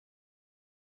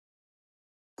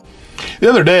The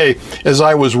other day, as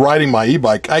I was riding my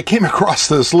e-bike, I came across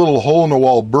this little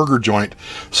hole-in-the-wall burger joint,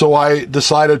 so I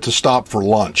decided to stop for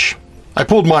lunch. I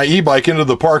pulled my e-bike into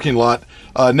the parking lot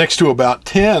next to about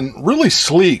 10 really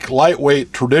sleek,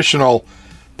 lightweight, traditional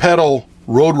pedal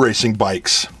road racing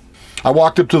bikes. I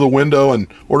walked up to the window and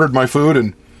ordered my food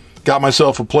and got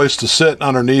myself a place to sit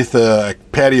underneath a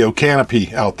patio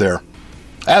canopy out there.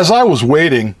 As I was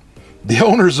waiting, the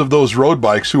owners of those road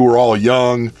bikes, who were all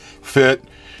young, fit,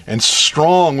 and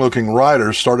strong-looking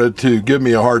riders, started to give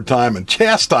me a hard time and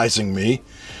chastising me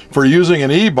for using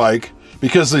an e-bike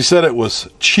because they said it was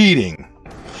cheating.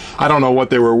 I don't know what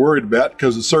they were worried about,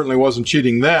 because it certainly wasn't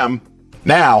cheating them.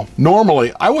 Now,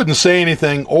 normally, I wouldn't say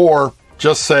anything or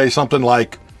just say something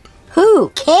like, "Who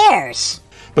cares?"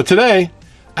 But today,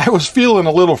 I was feeling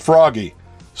a little froggy.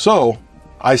 So,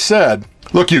 I said,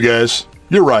 "Look, you guys,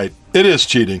 you're right, it is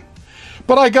cheating.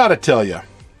 But I gotta tell you,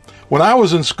 when I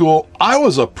was in school, I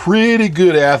was a pretty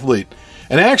good athlete.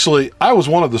 And actually, I was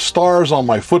one of the stars on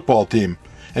my football team.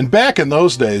 And back in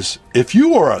those days, if you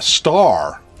were a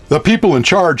star, the people in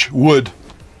charge would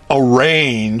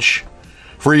arrange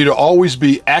for you to always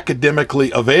be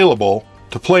academically available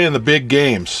to play in the big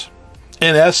games.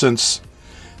 In essence,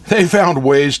 they found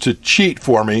ways to cheat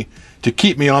for me to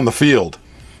keep me on the field.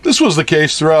 This was the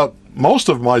case throughout most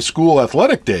of my school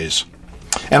athletic days."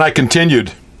 And I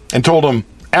continued and told them,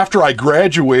 after I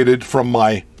graduated from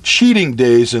my cheating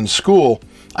days in school,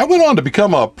 I went on to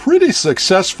become a pretty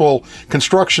successful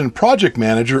construction project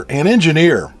manager and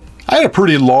engineer. I had a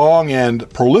pretty long and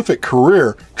prolific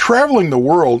career traveling the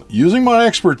world using my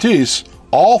expertise,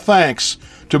 all thanks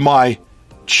to my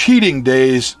cheating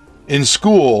days in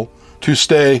school to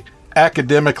stay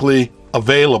academically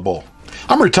available.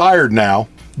 I'm retired now,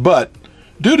 but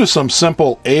due to some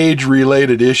simple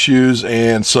age-related issues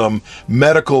and some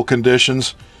medical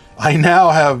conditions, I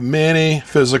now have many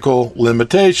physical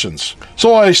limitations.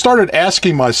 So I started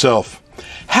asking myself,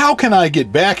 how can I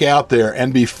get back out there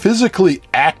and be physically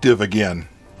active again?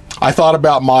 I thought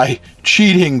about my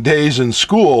cheating days in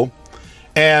school,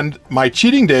 and my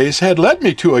cheating days had led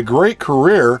me to a great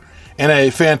career and a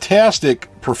fantastic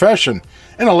profession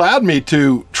and allowed me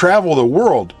to travel the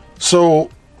world. So,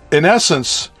 in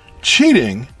essence,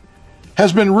 cheating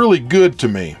has been really good to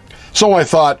me. So I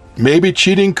thought maybe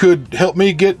cheating could help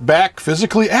me get back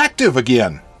physically active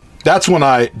again. That's when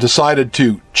I decided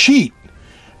to cheat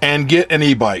and get an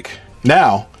e-bike.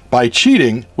 Now, by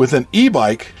cheating with an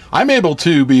e-bike, I'm able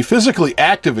to be physically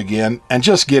active again and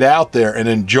just get out there and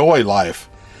enjoy life.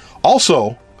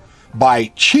 Also,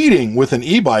 by cheating with an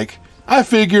e-bike, I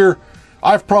figure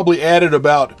I've probably added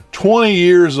about 20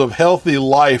 years of healthy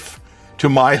life to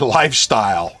my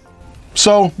lifestyle.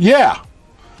 So, yeah,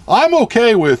 I'm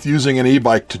okay with using an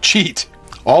e-bike to cheat.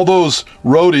 All those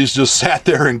roadies just sat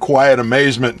there in quiet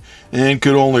amazement and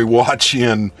could only watch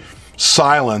in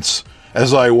silence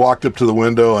as I walked up to the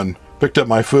window and picked up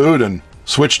my food and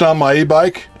switched on my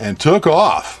e-bike and took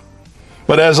off.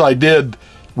 But as I did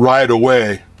ride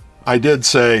away, I did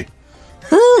say,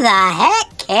 "Who the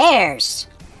heck cares?"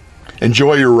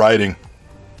 Enjoy your riding.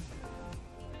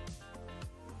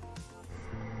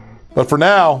 But for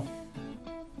now,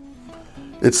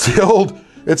 it's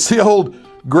the old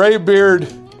graybeard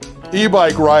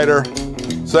e-bike rider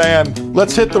saying,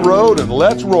 let's hit the road and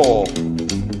let's roll.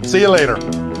 See you later.